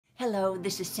Hello,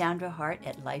 this is Sandrashart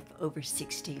at Life Over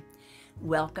 60.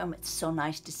 Welcome. It's so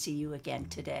nice to see you again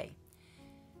today.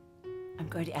 I'm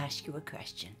going to ask you a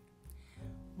question.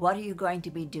 What are you going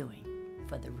to be doing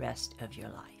for the rest of your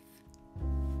life?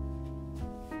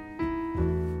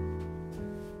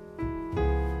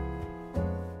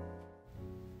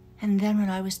 And then when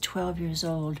I was 12 years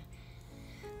old,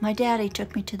 my daddy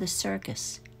took me to the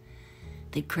circus,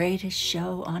 the greatest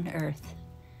show on earth.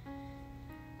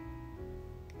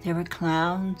 There were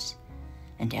clowns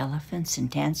and elephants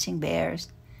and dancing bears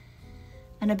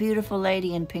and a beautiful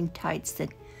lady in pink tights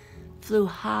that flew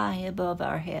high above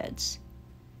our heads.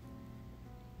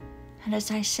 And as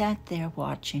I sat there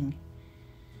watching,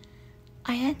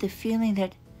 I had the feeling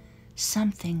that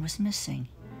something was missing.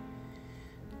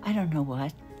 I don't know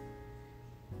what.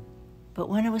 But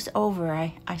when it was over,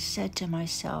 I said to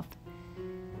myself,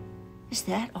 is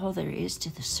that all there is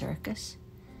to the circus?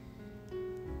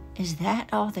 Is that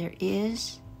all there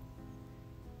is?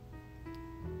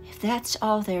 If that's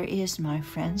all there is, my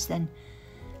friends, then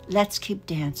let's keep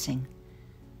dancing.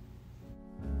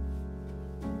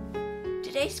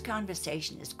 Today's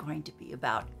conversation is going to be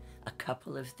about a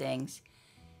couple of things.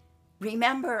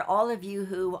 Remember, all of you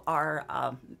who are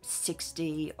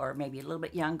 60 or maybe a little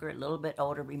bit younger, a little bit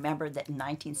older, remember that in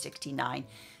 1969,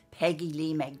 Peggy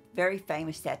Lee made very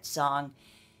famous that song,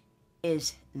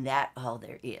 Is That All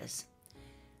There Is?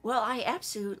 Well, I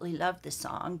absolutely loved the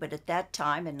song, but at that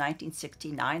time in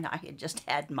 1969, I had just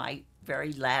had my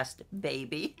very last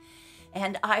baby,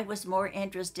 and I was more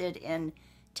interested in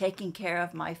taking care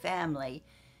of my family,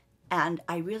 and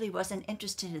I really wasn't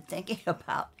interested in thinking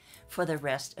about for the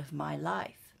rest of my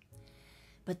life.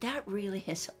 But that really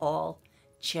has all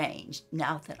changed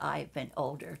now that I've been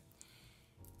older.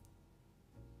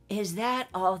 Is that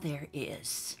all there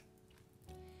is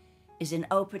an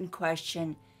open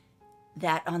question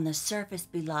that on the surface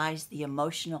belies the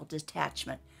emotional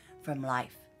detachment from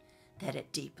life that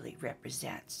it deeply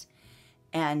represents.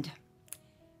 And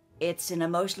it's an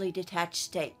emotionally detached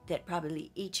state that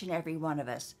probably each and every one of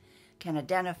us can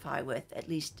identify with at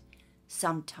least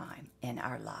sometime in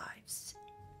our lives.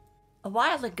 A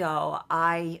while ago,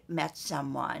 I met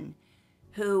someone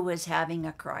who was having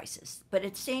a crisis, but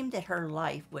it seemed that her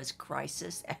life was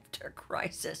crisis after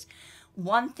crisis.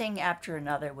 One thing after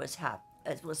another was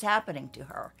happening to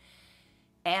her.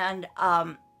 And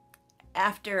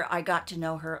after I got to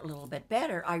know her a little bit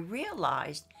better, I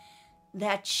realized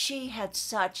that she had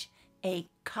such a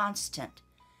constant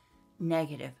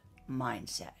negative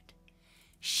mindset.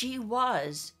 She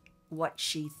was what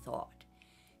she thought.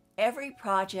 Every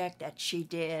project that she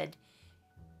did,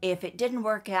 if it didn't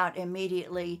work out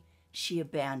immediately, she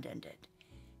abandoned it.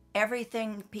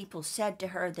 Everything people said to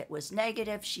her that was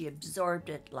negative, she absorbed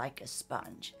it like a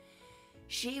sponge.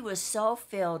 She was so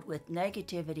filled with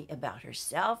negativity about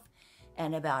herself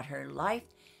and about her life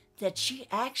that she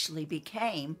actually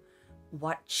became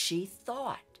what she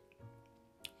thought.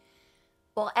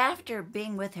 Well, after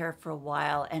being with her for a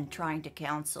while and trying to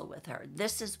counsel with her,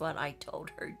 this is what I told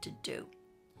her to do.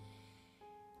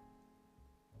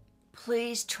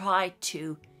 Please try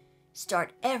to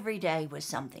start every day with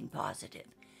something positive.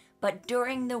 But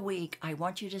during the week, I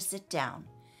want you to sit down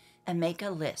and make a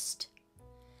list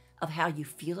of how you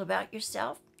feel about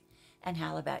yourself and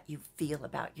how about you feel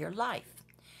about your life.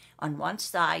 On one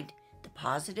side, the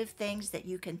positive things that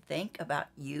you can think about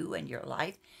you and your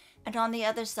life, and on the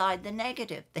other side, the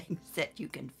negative things that you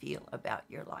can feel about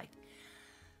your life.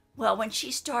 Well, when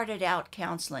she started out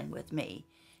counseling with me,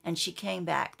 and she came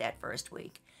back that first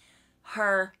week,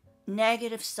 her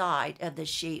negative side of the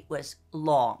sheet was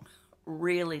long,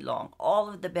 really long. All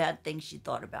of the bad things she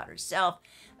thought about herself,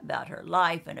 about her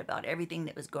life, and about everything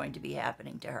that was going to be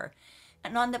happening to her.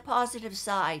 And on the positive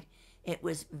side, it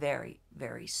was very,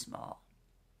 very small.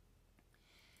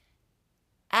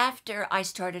 After I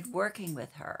started working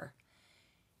with her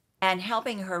and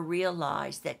helping her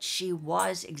realize that she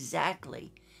was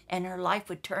exactly, and her life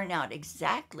would turn out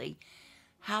exactly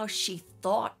how she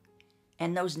thought,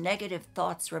 and those negative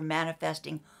thoughts were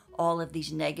manifesting all of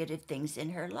these negative things in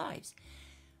her lives.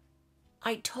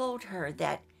 I told her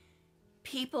that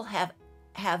people have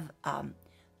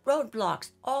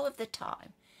roadblocks all of the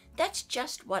time. That's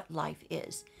just what life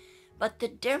is. But the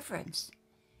difference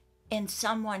in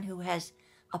someone who has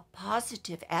a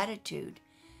positive attitude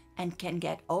and can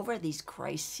get over these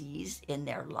crises in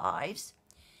their lives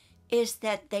is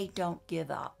that they don't give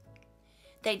up.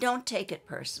 They don't take it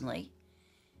personally.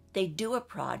 They do a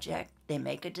project, they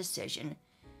make a decision,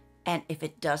 and if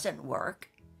it doesn't work,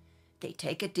 they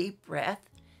take a deep breath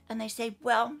and they say,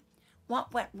 well,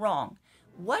 what went wrong?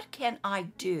 What can I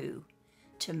do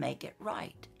to make it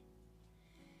right?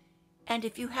 And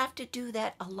if you have to do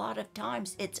that a lot of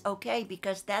times, it's okay,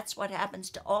 because that's what happens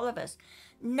to all of us.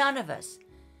 None of us,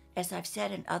 as I've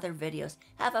said in other videos,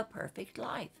 have a perfect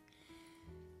life.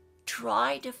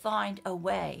 Try to find a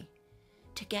way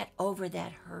to get over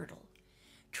that hurdle.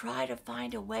 Try to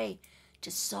find a way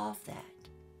to solve that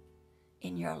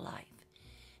in your life.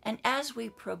 And as we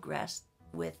progress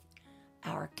with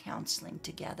our counseling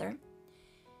together,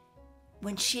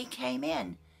 when she came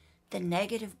in, the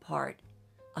negative part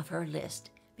of her list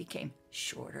became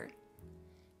shorter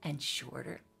and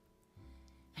shorter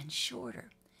and shorter.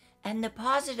 And the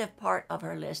positive part of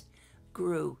her list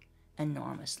grew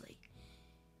enormously.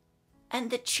 And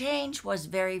the change was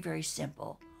very, very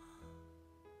simple.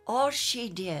 All she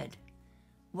did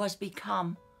was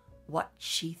become what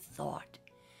she thought.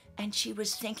 And she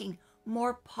was thinking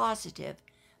more positive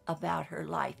about her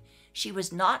life. She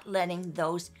was not letting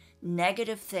those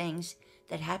negative things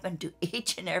that happen to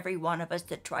each and every one of us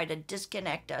that try to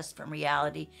disconnect us from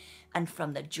reality and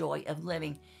from the joy of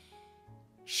living.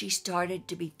 She started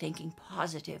to be thinking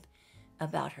positive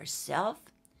about herself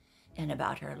and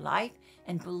about her life,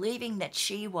 and believing that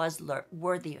she was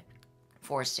worthy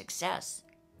for success.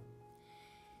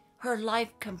 Her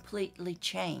life completely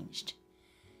changed.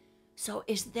 So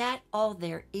is that all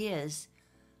there is?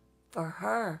 For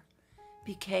her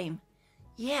became,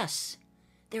 yes,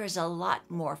 there is a lot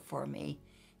more for me,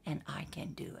 and I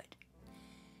can do it.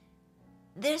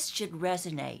 This should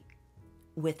resonate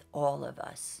with all of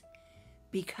us,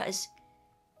 because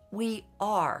we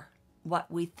are what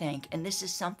we think, and this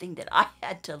is something that I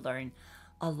had to learn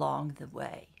along the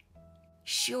way.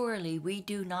 Surely we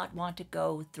do not want to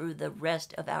go through the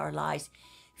rest of our lives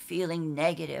feeling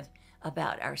negative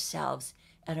about ourselves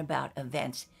and about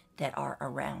events that are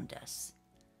around us.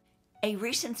 A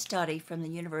recent study from the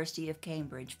University of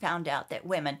Cambridge found out that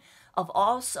women of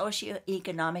all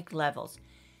socioeconomic levels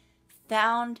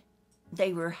found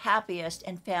they were happiest,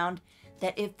 and found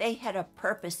that if they had a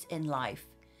purpose in life,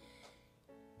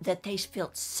 that they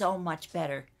felt so much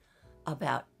better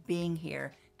about being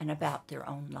here and about their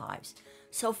own lives.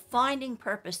 So finding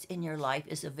purpose in your life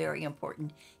is a very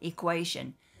important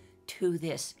equation to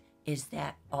this. Is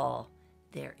that all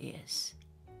there is?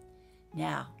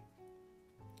 Now,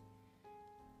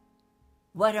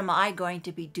 what am I going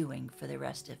to be doing for the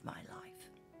rest of my life?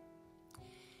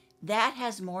 That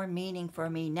has more meaning for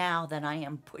me now that I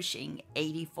am pushing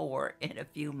 84 in a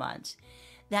few months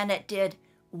than it did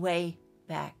way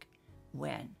back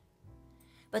when.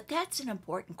 But that's an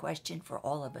important question for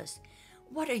all of us.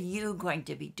 What are you going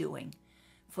to be doing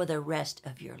for the rest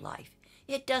of your life?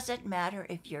 It doesn't matter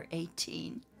if you're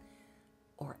 18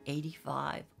 or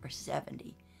 85 or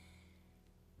 70.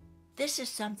 This is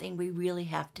something we really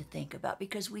have to think about,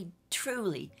 because we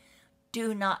truly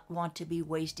do not want to be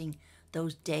wasting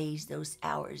those days, those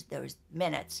hours, those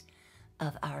minutes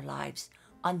of our lives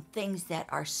on things that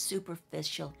are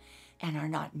superficial and are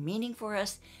not meaning for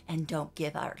us and don't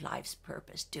give our lives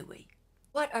purpose, do we?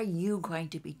 What are you going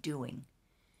to be doing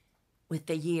with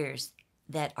the years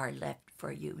that are left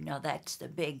for you? Now, that's the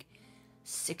big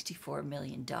 $64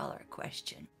 million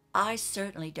question. I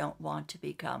certainly don't want to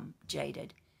become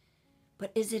jaded,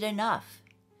 but is it enough?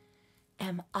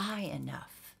 Am I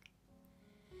enough?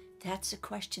 That's a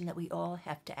question that we all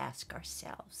have to ask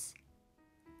ourselves.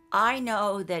 I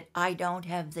know that I don't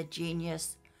have the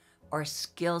genius or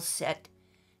skill set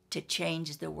to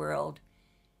change the world,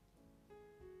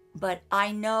 but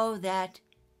I know that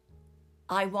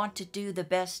I want to do the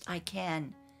best I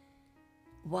can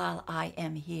while I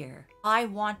am here. I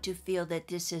want to feel that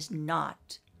this is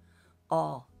not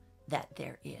all that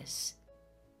there is.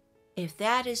 If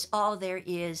that is all there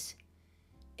is,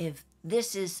 if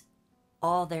this is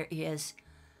all there is,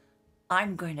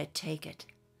 I'm going to take it.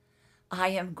 I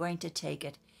am going to take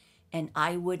it, and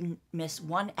I wouldn't miss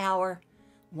 1 hour,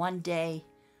 1 day,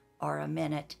 or a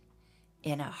minute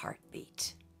in a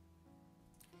heartbeat.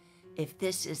 If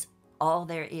this is all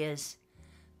there is,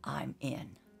 I'm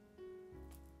in.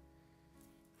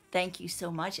 Thank you so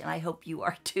much, and I hope you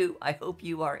are too. I hope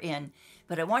you are in.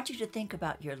 But I want you to think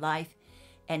about your life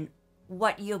and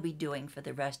what you'll be doing for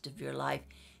the rest of your life,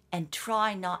 and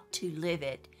try not to live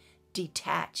it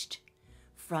detached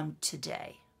from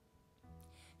today.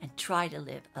 And try to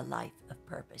live a life of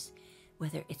purpose,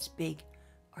 whether it's big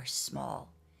or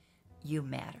small. You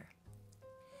matter.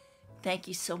 Thank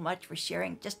you so much for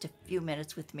sharing just a few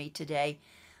minutes with me today.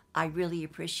 I really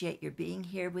appreciate your being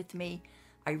here with me.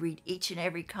 I read each and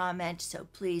every comment, so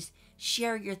please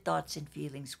share your thoughts and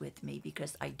feelings with me,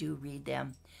 because I do read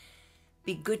them.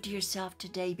 Be good to yourself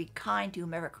today. Be kind to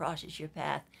whomever crosses your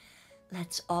path.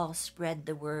 Let's all spread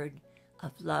the word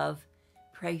of love.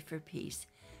 Pray for peace.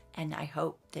 And I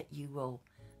hope that you will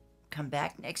come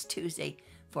back next Tuesday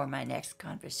for my next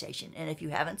conversation. And if you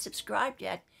haven't subscribed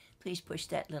yet, please push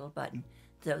that little button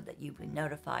so that you'll be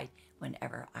notified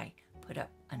whenever I put up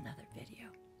another video.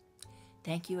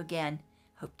 Thank you again.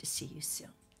 Hope to see you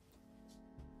soon.